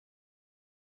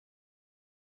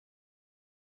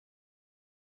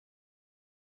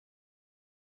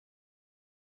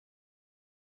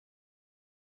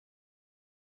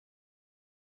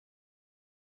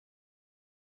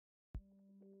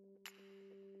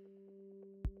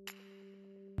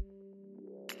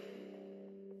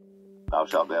Thou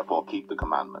shalt therefore keep the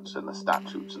commandments and the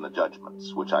statutes and the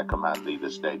judgments, which I command thee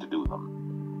this day to do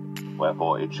them.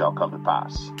 Wherefore it shall come to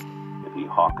pass, if he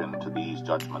hearken to these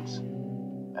judgments,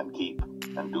 and keep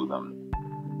and do them,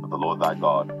 that the Lord thy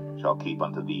God shall keep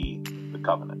unto thee the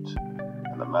covenant,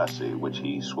 and the mercy which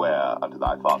he sware unto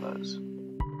thy fathers.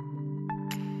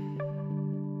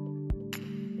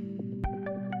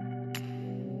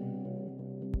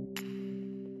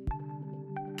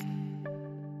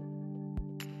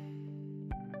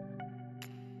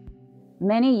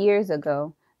 Many years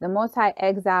ago, the Most High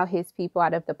exiled his people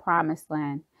out of the promised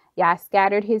land. Yah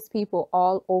scattered his people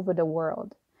all over the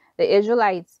world. The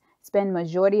Israelites spend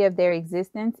majority of their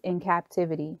existence in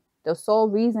captivity. The sole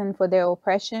reason for their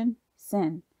oppression?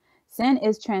 Sin. Sin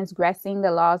is transgressing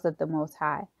the laws of the Most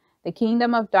High. The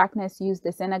kingdom of darkness used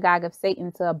the synagogue of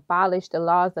Satan to abolish the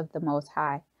laws of the Most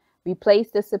High,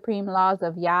 replace the supreme laws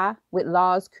of Yah with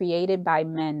laws created by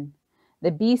men. The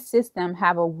beast system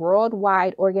have a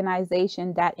worldwide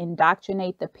organization that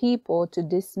indoctrinate the people to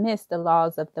dismiss the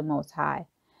laws of the Most High.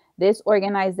 This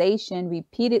organization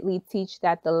repeatedly teach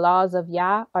that the laws of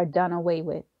Yah are done away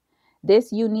with.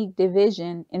 This unique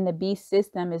division in the beast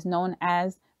system is known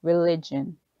as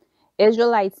religion.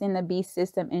 Israelites in the beast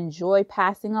system enjoy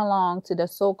passing along to the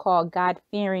so-called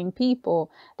God-fearing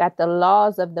people that the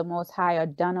laws of the Most High are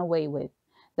done away with.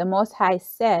 The Most High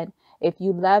said, "If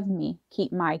you love me,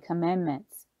 keep my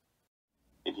commandments."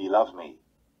 If ye love me,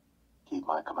 keep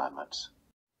my commandments.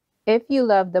 If you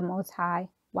love the Most High,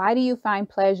 why do you find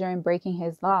pleasure in breaking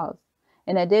his laws?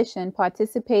 In addition,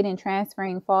 participate in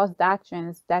transferring false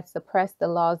doctrines that suppress the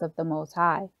laws of the Most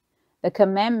High. The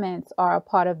commandments are a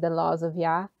part of the laws of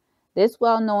Yah. This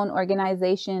well-known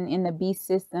organization in the beast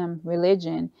system,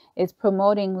 religion, is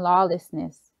promoting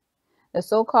lawlessness. The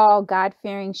so-called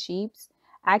God-fearing sheeps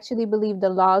actually believe the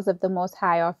laws of the Most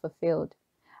High are fulfilled.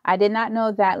 I did not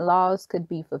know that laws could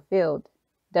be fulfilled.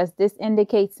 Does this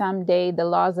indicate someday the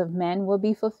laws of men will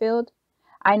be fulfilled?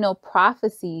 I know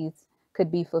prophecies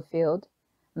could be fulfilled.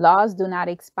 Laws do not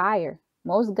expire.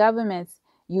 Most governments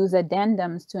use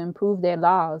addendums to improve their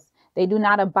laws. They do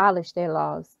not abolish their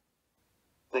laws.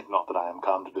 Think not that I am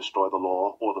come to destroy the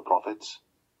law or the prophets.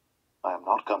 I am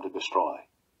not come to destroy,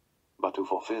 but to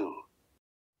fulfill.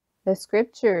 The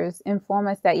scriptures inform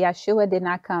us that Yeshua did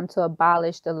not come to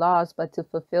abolish the laws, but to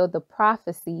fulfill the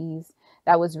prophecies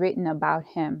that was written about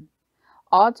him.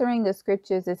 Altering the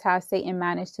scriptures is how Satan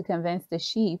managed to convince the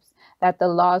sheep that the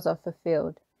laws are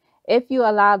fulfilled. If you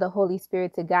allow the Holy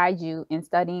Spirit to guide you in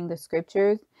studying the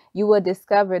scriptures, you will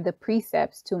discover the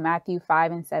precepts to Matthew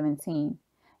 5:17.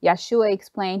 Yeshua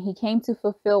explained he came to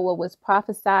fulfill what was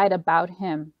prophesied about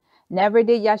him. Never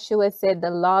did Yeshua say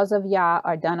the laws of Yah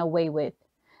are done away with.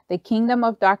 The kingdom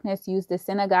of darkness used the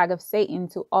synagogue of Satan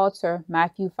to alter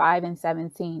Matthew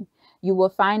 5:17. You will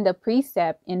find the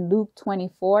precept in Luke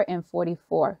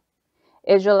 24:44.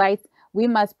 Israelites, we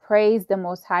must praise the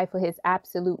Most High for his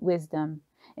absolute wisdom.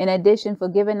 In addition, for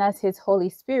giving us his Holy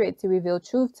Spirit to reveal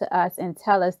truth to us and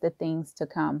tell us the things to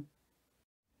come.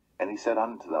 And he said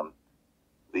unto them,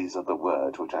 These are the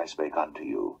words which I spake unto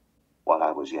you, while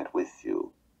I was yet with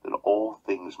you, that all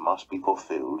things must be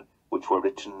fulfilled, which were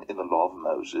written in the law of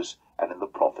Moses, and in the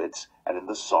prophets, and in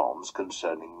the Psalms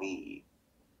concerning me.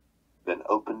 Then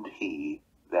opened he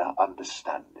their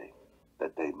understanding,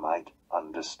 that they might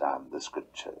understand the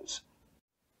scriptures.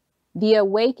 The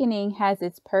awakening has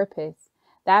its purpose.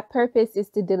 That purpose is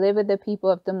to deliver the people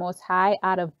of the Most High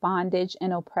out of bondage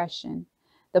and oppression.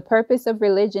 The purpose of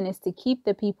religion is to keep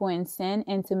the people in sin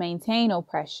and to maintain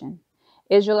oppression.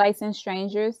 Israelites and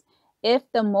strangers, if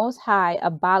the Most High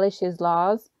abolish his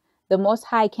laws, the Most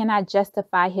High cannot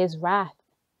justify his wrath.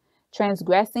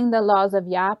 Transgressing the laws of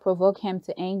Yah provoke him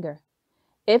to anger.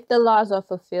 If the laws are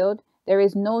fulfilled, there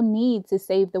is no need to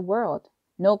save the world.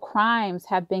 No crimes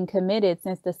have been committed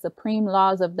since the supreme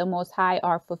laws of the Most High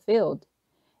are fulfilled.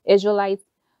 Israelites,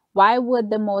 why would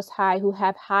the Most High, who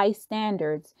have high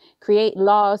standards, create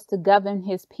laws to govern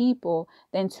his people,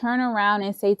 then turn around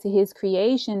and say to his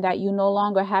creation that you no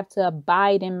longer have to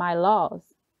abide in my laws?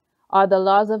 Are the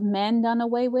laws of men done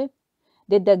away with?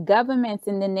 Did the governments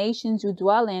in the nations you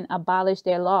dwell in abolish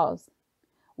their laws?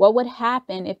 What would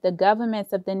happen if the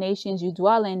governments of the nations you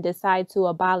dwell in decide to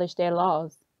abolish their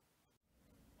laws?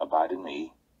 Abide in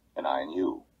me, and I in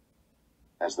you.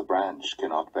 As the branch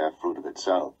cannot bear fruit of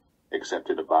itself, except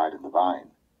it abide in the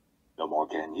vine, no more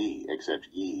can ye, except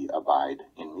ye abide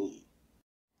in me.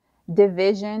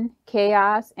 Division,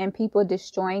 chaos, and people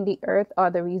destroying the earth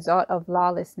are the result of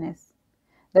lawlessness.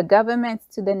 The governments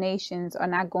to the nations are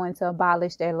not going to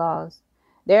abolish their laws.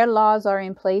 Their laws are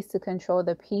in place to control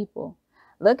the people.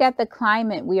 Look at the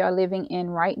climate we are living in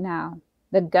right now.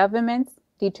 The government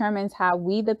determines how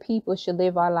we, the people, should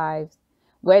live our lives.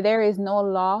 Where there is no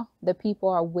law, the people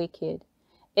are wicked.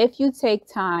 If you take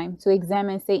time to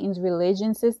examine Satan's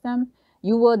religion system,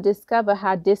 you will discover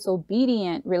how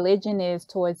disobedient religion is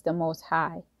towards the Most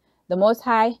High. The Most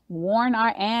High warned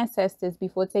our ancestors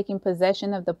before taking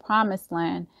possession of the Promised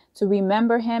Land to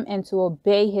remember Him and to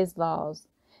obey His laws.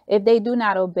 If they do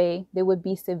not obey, there would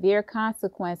be severe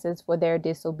consequences for their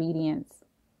disobedience.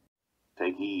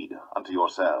 Take heed unto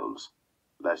yourselves,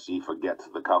 lest ye forget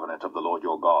the covenant of the Lord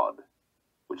your God,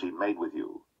 which he made with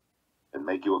you, and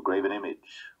make you a graven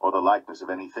image, or the likeness of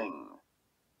any thing,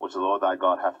 which the Lord thy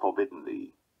God hath forbidden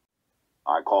thee.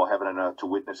 I call heaven and earth to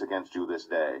witness against you this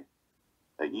day,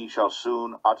 that ye shall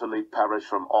soon utterly perish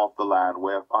from off the land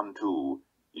whereunto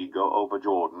ye go over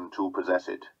Jordan to possess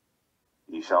it.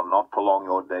 Ye shall not prolong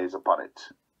your days upon it,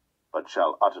 but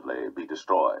shall utterly be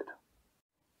destroyed.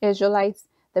 Israelites,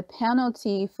 the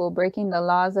penalty for breaking the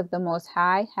laws of the Most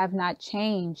High have not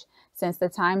changed since the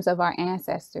times of our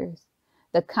ancestors.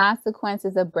 The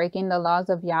consequences of breaking the laws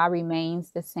of Yah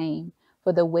remains the same,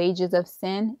 for the wages of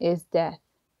sin is death.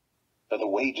 For the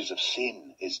wages of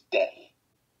sin is death,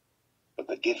 but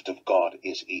the gift of God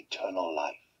is eternal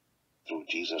life, through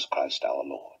Jesus Christ our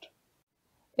Lord.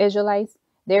 Israelites,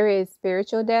 there is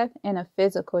spiritual death and a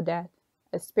physical death.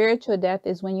 A spiritual death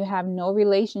is when you have no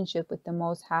relationship with the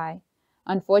Most High.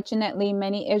 Unfortunately,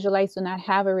 many Israelites do not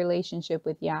have a relationship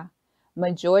with Yah.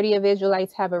 Majority of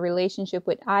Israelites have a relationship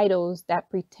with idols that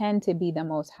pretend to be the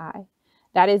Most High.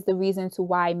 That is the reason to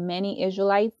why many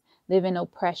Israelites live in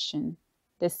oppression.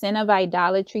 The sin of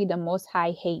idolatry the Most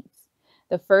High hates.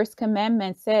 The first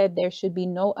commandment said there should be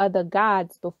no other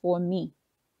gods before me.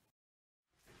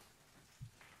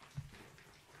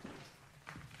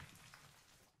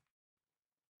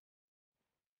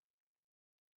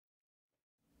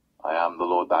 I am the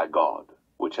Lord thy God,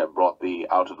 which have brought thee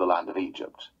out of the land of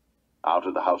Egypt, out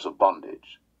of the house of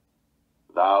bondage.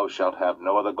 Thou shalt have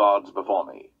no other gods before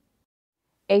me.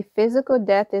 A physical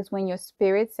death is when your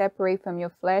spirit separates from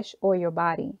your flesh or your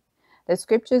body. The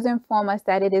scriptures inform us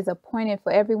that it is appointed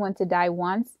for everyone to die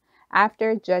once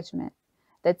after judgment.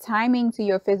 The timing to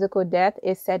your physical death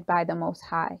is set by the Most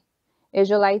High.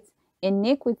 Israelites,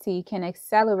 iniquity can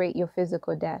accelerate your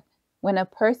physical death. When a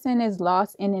person is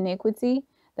lost in iniquity,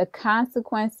 the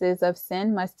consequences of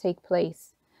sin must take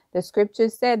place. The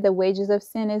scriptures said the wages of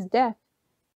sin is death.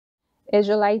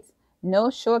 Israelites, no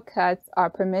shortcuts are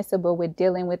permissible with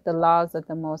dealing with the laws of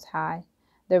the Most High.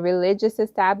 The religious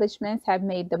establishments have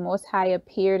made the Most High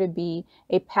appear to be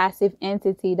a passive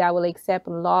entity that will accept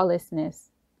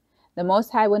lawlessness. The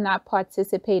Most High will not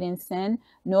participate in sin,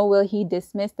 nor will he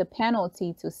dismiss the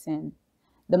penalty to sin.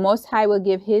 The Most High will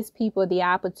give his people the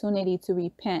opportunity to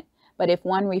repent, but if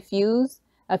one refuses,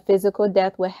 a physical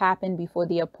death will happen before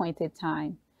the appointed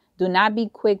time. Do not be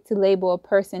quick to label a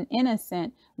person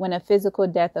innocent when a physical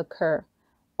death occurs.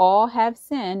 All have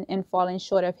sinned and fallen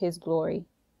short of his glory.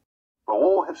 For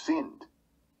all have sinned,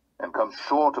 and come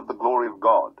short of the glory of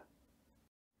God.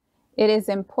 It is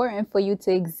important for you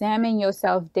to examine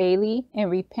yourself daily and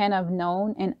repent of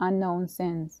known and unknown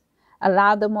sins.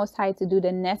 Allow the Most High to do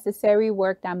the necessary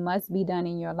work that must be done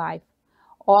in your life.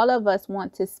 All of us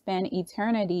want to spend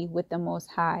eternity with the Most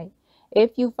High.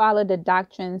 If you follow the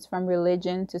doctrines from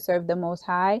religion to serve the Most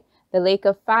High, the lake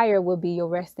of fire will be your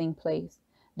resting place.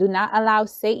 Do not allow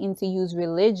Satan to use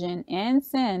religion and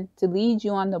sin to lead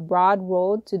you on the broad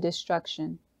road to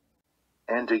destruction.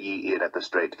 Enter ye in at the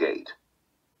strait gate.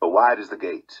 For wide is the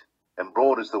gate, and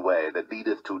broad is the way that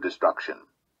leadeth to destruction,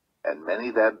 and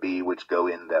many there be which go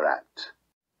in thereat.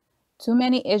 Too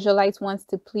many Israelites want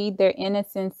to plead their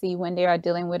innocency when they are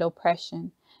dealing with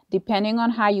oppression. Depending on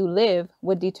how you live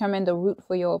would determine the root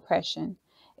for your oppression.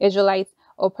 Israelites,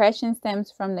 oppression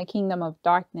stems from the kingdom of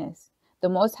darkness. The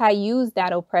Most High used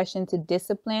that oppression to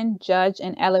discipline, judge,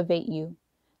 and elevate you.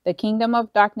 The kingdom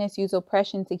of darkness used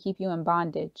oppression to keep you in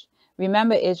bondage.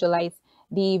 Remember, Israelites,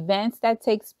 the events that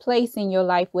takes place in your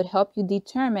life would help you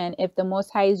determine if the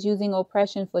Most High is using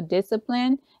oppression for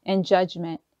discipline and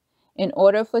judgment. In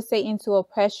order for Satan to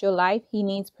oppress your life, he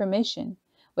needs permission.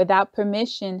 Without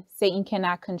permission, Satan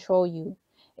cannot control you.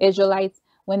 Israelites,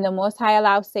 when the Most High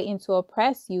allows Satan to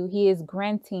oppress you, he is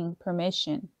granting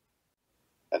permission.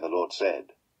 And the Lord said,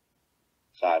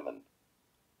 Simon,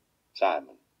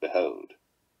 Simon, behold,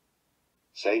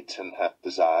 Satan hath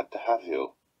desired to have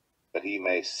you, that he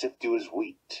may sift you as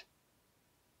wheat.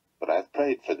 But I have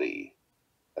prayed for thee,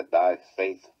 that thy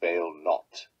faith fail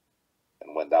not,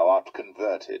 and when thou art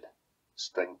converted,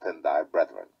 strengthen thy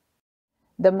brethren.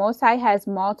 The Most High has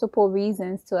multiple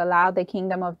reasons to allow the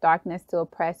kingdom of darkness to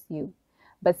oppress you.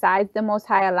 Besides the Most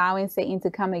High allowing Satan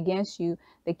to come against you,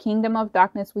 the kingdom of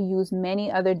darkness will use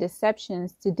many other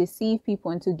deceptions to deceive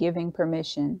people into giving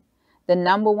permission. The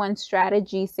number one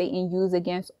strategy Satan used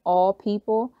against all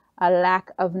people, a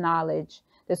lack of knowledge.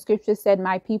 The scripture said,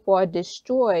 "My people are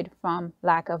destroyed from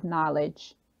lack of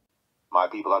knowledge." My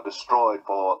people are destroyed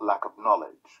for lack of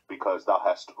knowledge, because thou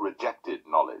hast rejected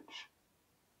knowledge.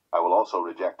 I will also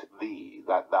reject thee,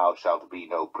 that thou shalt be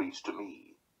no priest to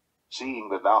me. Seeing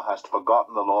that thou hast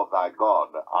forgotten the law of thy God,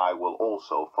 I will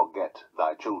also forget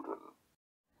thy children.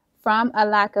 From a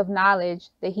lack of knowledge,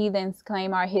 the heathens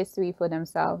claim our history for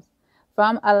themselves.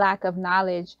 From a lack of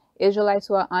knowledge, Israelites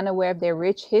who are unaware of their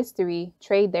rich history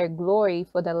trade their glory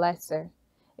for the lesser.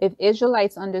 If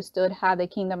Israelites understood how the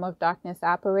kingdom of darkness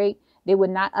operate, they would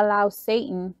not allow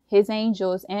Satan, his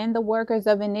angels, and the workers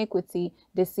of iniquity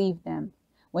deceive them.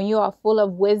 When you are full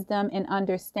of wisdom and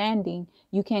understanding,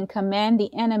 you can command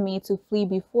the enemy to flee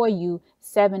before you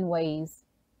 7 ways.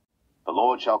 The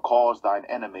Lord shall cause thine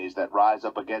enemies that rise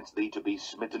up against thee to be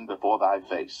smitten before thy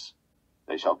face.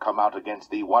 They shall come out against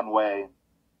thee 1 way,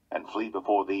 and flee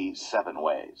before thee 7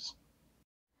 ways.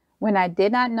 When I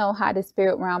did not know how the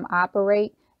spirit realm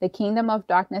operate, the kingdom of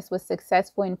darkness was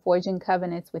successful in forging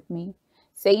covenants with me.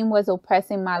 Satan was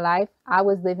oppressing my life. I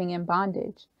was living in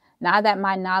bondage. Now that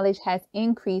my knowledge has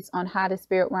increased on how the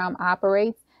spirit realm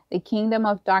operates, the kingdom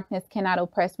of darkness cannot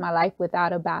oppress my life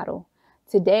without a battle.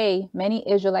 Today, many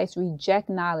Israelites reject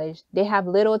knowledge. They have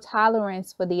little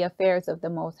tolerance for the affairs of the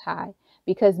Most High.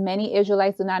 Because many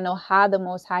Israelites do not know how the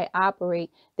Most High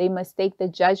operate, they mistake the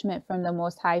judgment from the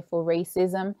Most High for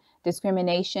racism,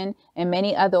 discrimination, and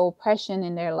many other oppression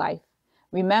in their life.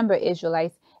 Remember,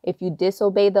 Israelites, if you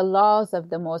disobey the laws of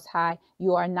the Most High,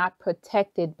 you are not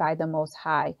protected by the Most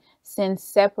High. Sin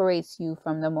separates you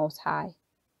from the Most High.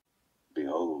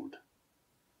 Behold,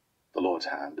 the Lord's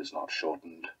hand is not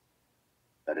shortened,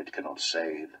 that it cannot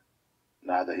save,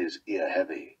 neither his ear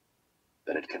heavy,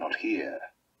 that it cannot hear.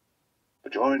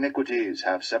 But your iniquities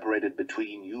have separated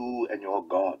between you and your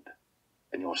God,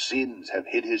 and your sins have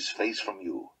hid his face from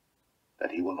you,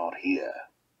 that he will not hear.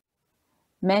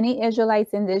 Many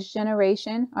Israelites in this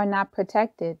generation are not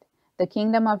protected. The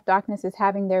kingdom of darkness is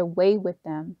having their way with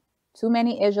them. Too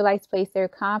many Israelites place their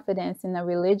confidence in the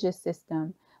religious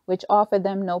system, which offer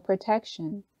them no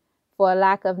protection. For a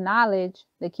lack of knowledge,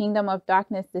 the kingdom of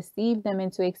darkness deceived them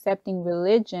into accepting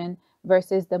religion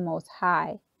versus the Most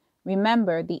High.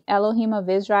 Remember, the Elohim of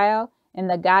Israel and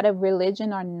the God of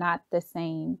religion are not the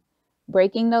same.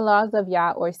 Breaking the laws of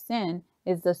Yah or sin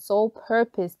is the sole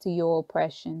purpose to your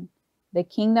oppression. The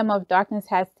kingdom of darkness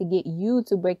has to get you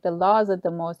to break the laws of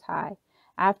the Most High.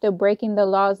 After breaking the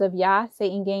laws of Yah,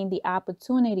 Satan gained the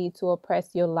opportunity to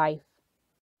oppress your life.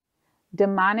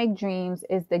 Demonic dreams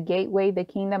is the gateway the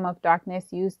kingdom of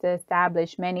darkness used to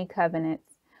establish many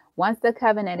covenants. Once the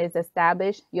covenant is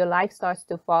established, your life starts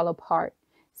to fall apart.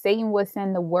 Satan will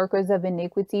send the workers of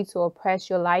iniquity to oppress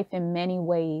your life in many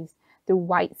ways, through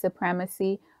white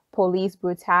supremacy, police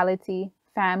brutality,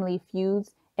 family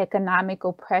feuds, economic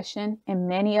oppression, and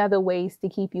many other ways to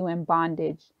keep you in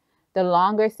bondage. The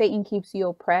longer Satan keeps you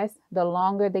oppressed, the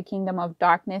longer the kingdom of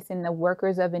darkness and the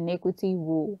workers of iniquity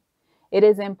rule. It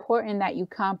is important that you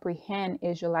comprehend,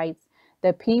 Israelites,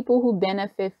 the people who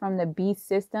benefit from the beast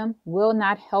system will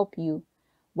not help you.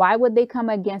 Why would they come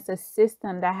against a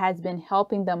system that has been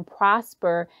helping them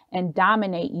prosper and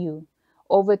dominate you?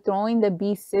 Overthrowing the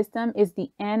beast system is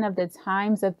the end of the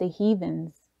times of the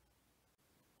heathens.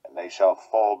 And they shall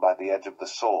fall by the edge of the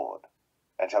sword,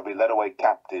 and shall be led away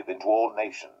captive into all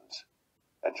nations.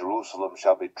 And Jerusalem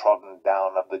shall be trodden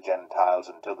down of the Gentiles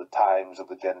until the times of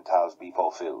the Gentiles be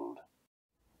fulfilled.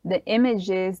 The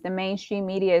images the mainstream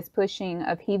media is pushing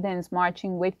of heathens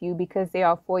marching with you because they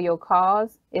are for your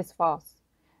cause is false.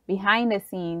 Behind the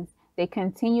scenes, they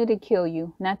continue to kill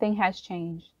you. Nothing has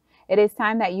changed. It is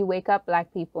time that you wake up,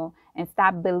 Black people, and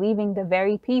stop believing the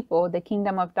very people the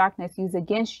kingdom of darkness use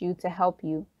against you to help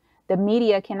you. The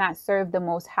media cannot serve the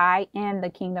Most High and the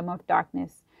kingdom of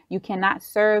darkness. You cannot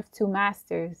serve 2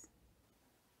 masters.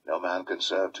 No man can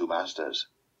serve 2 masters,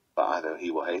 for either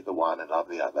he will hate the one and love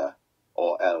the other,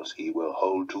 or else he will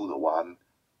hold to the one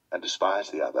and despise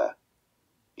the other.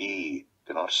 Ye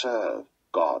cannot serve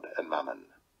God and mammon.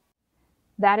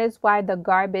 That is why the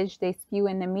garbage they spew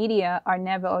in the media are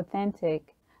never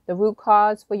authentic. The root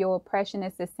cause for your oppression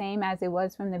is the same as it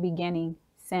was from the beginning: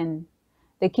 sin.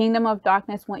 The kingdom of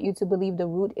darkness want you to believe the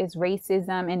root is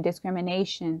racism and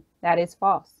discrimination. That is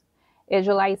false.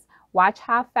 Israelites, watch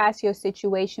how fast your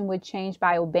situation would change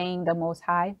by obeying the Most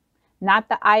High. Not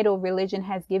the idol religion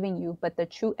has given you, but the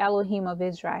true Elohim of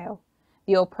Israel.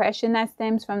 The oppression that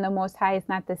stems from the Most High is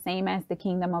not the same as the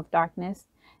kingdom of darkness.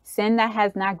 Sin that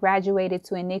has not graduated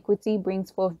to iniquity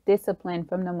brings forth discipline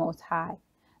from the Most High.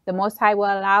 The Most High will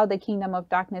allow the kingdom of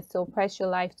darkness to oppress your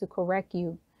life to correct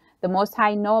you. The Most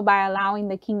High know by allowing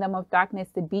the kingdom of darkness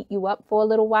to beat you up for a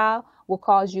little while will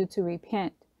cause you to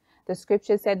repent. The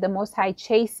scripture said the Most High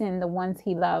chastened the ones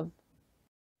he loved.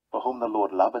 For whom the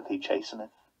Lord loveth he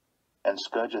chasteneth, and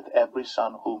scourgeth every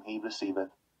son whom he receiveth.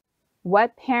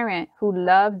 What parent who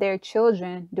love their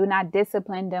children do not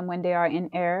discipline them when they are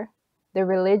in error? The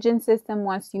religion system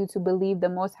wants you to believe the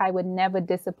Most High would never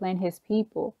discipline his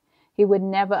people. He would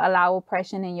never allow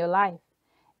oppression in your life.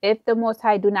 If the Most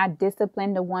High do not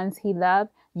discipline the ones he loves,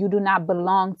 you do not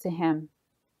belong to him.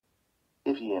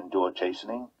 If ye endure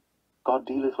chastening, God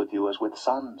dealeth with you as with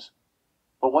sons.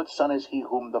 For what son is he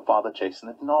whom the Father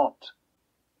chasteneth not?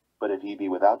 But if ye be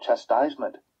without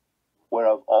chastisement,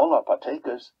 whereof all are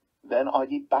partakers, then are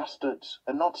ye bastards,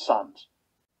 and not sons.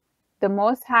 The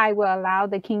Most High will allow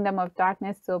the kingdom of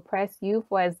darkness to oppress you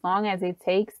for as long as it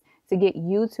takes to get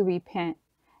you to repent.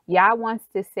 Yah wants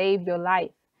to save your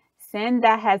life. Sin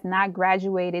that has not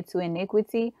graduated to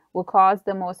iniquity will cause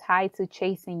the Most High to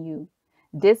chasten you.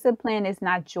 Discipline is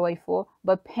not joyful,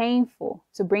 but painful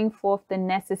to bring forth the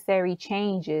necessary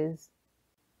changes.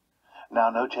 Now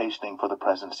no chastening for the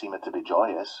present seemeth to be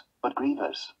joyous, but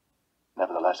grievous.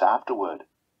 Nevertheless afterward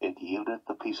it yieldeth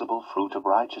the peaceable fruit of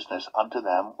righteousness unto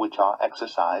them which are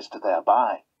exercised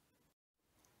thereby.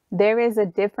 There is a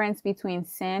difference between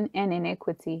sin and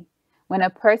iniquity. When a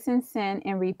person sin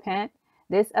and repent,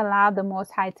 this allows the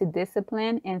Most High to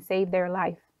discipline and save their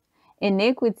life.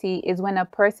 Iniquity is when a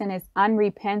person is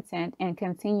unrepentant and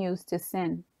continues to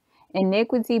sin.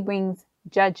 Iniquity brings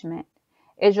judgment.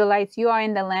 Israelites, you are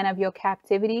in the land of your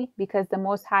captivity because the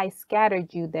Most High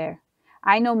scattered you there.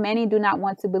 I know many do not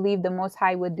want to believe the Most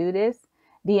High would do this.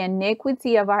 The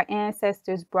iniquity of our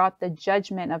ancestors brought the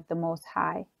judgment of the Most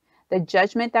High. The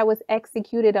judgment that was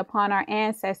executed upon our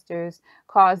ancestors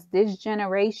caused this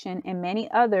generation and many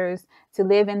others to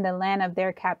live in the land of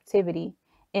their captivity.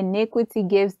 Iniquity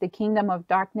gives the kingdom of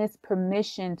darkness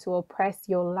permission to oppress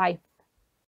your life.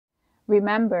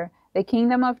 Remember, the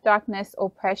kingdom of darkness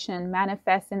oppression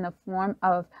manifests in the form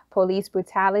of police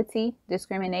brutality,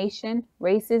 discrimination,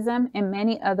 racism, and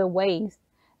many other ways.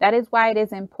 That is why it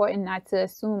is important not to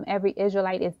assume every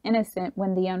Israelite is innocent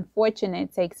when the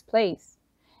unfortunate takes place.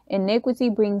 Iniquity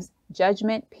brings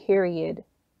judgment, period.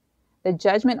 The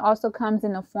judgment also comes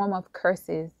in the form of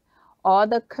curses. All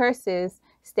the curses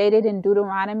stated in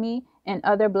Deuteronomy and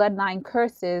other bloodline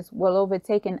curses will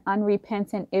overtake an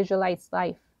unrepentant Israelite's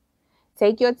life.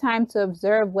 Take your time to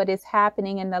observe what is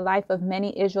happening in the life of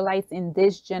many Israelites in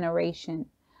this generation.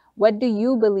 What do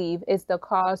you believe is the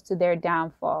cause to their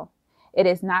downfall? It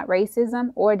is not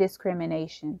racism or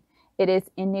discrimination. It is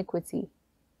iniquity.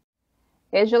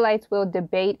 Israelites will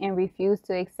debate and refuse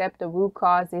to accept the root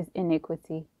cause is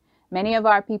iniquity. Many of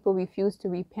our people refuse to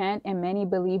repent and many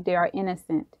believe they are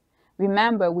innocent.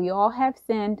 Remember, we all have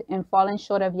sinned and fallen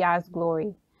short of Yah's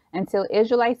glory. Until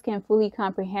Israelites can fully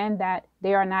comprehend that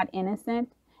they are not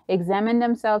innocent, examine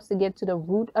themselves to get to the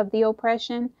root of the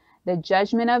oppression, the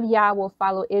judgment of Yah will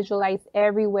follow Israelites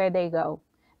everywhere they go.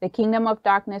 The kingdom of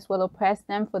darkness will oppress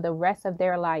them for the rest of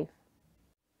their life.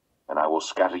 And I will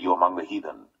scatter you among the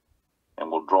heathen,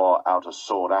 and will draw out a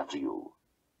sword after you,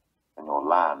 and your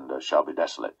land shall be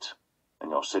desolate,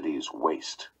 and your cities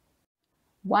waste.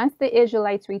 Once the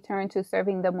Israelites return to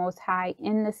serving the Most High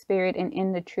in the Spirit and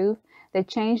in the truth, the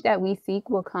change that we seek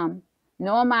will come.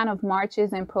 No amount of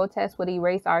marches and protests would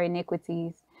erase our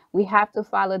iniquities. We have to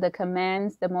follow the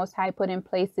commands the Most High put in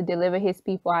place to deliver his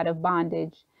people out of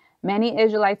bondage. Many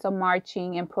Israelites are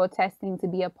marching and protesting to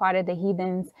be a part of the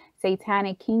heathen's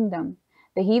satanic kingdom.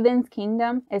 The heathen's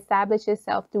kingdom established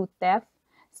itself through theft,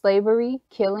 slavery,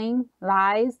 killing,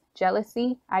 lies,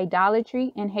 jealousy,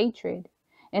 idolatry, and hatred.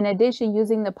 In addition,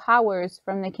 using the powers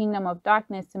from the kingdom of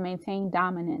darkness to maintain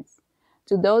dominance.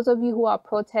 To those of you who are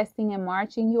protesting and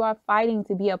marching, you are fighting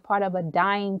to be a part of a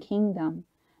dying kingdom.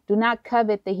 Do not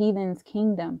covet the heathen's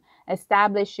kingdom.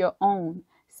 Establish your own.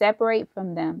 Separate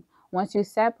from them. Once you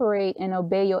separate and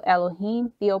obey your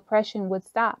Elohim, the oppression would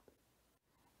stop.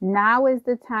 Now is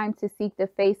the time to seek the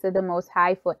face of the Most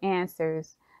High for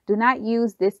answers. Do not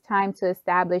use this time to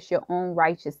establish your own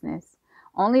righteousness.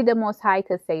 Only the Most High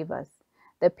could save us.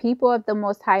 The people of the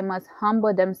Most High must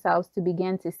humble themselves to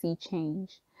begin to see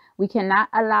change. We cannot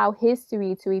allow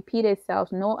history to repeat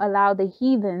itself, nor allow the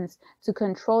heathens to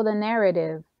control the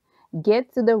narrative.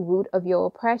 Get to the root of your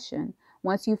oppression.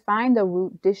 Once you find the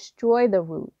root, destroy the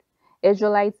root.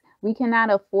 Israelites, we cannot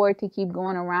afford to keep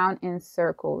going around in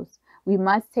circles. We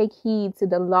must take heed to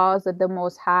the laws of the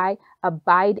Most High,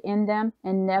 abide in them,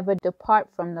 and never depart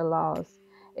from the laws.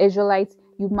 Israelites,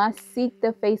 you must seek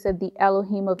the face of the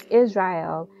Elohim of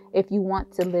Israel if you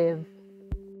want to live.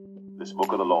 This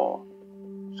book of the law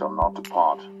shall not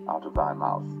depart out of thy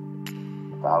mouth.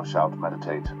 Thou shalt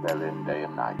meditate therein day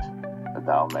and night, that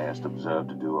thou mayest observe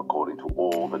to do according to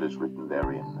all that is written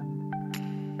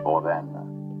therein. For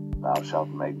then thou shalt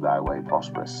make thy way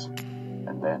prosperous,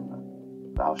 and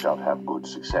then thou shalt have good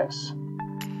success.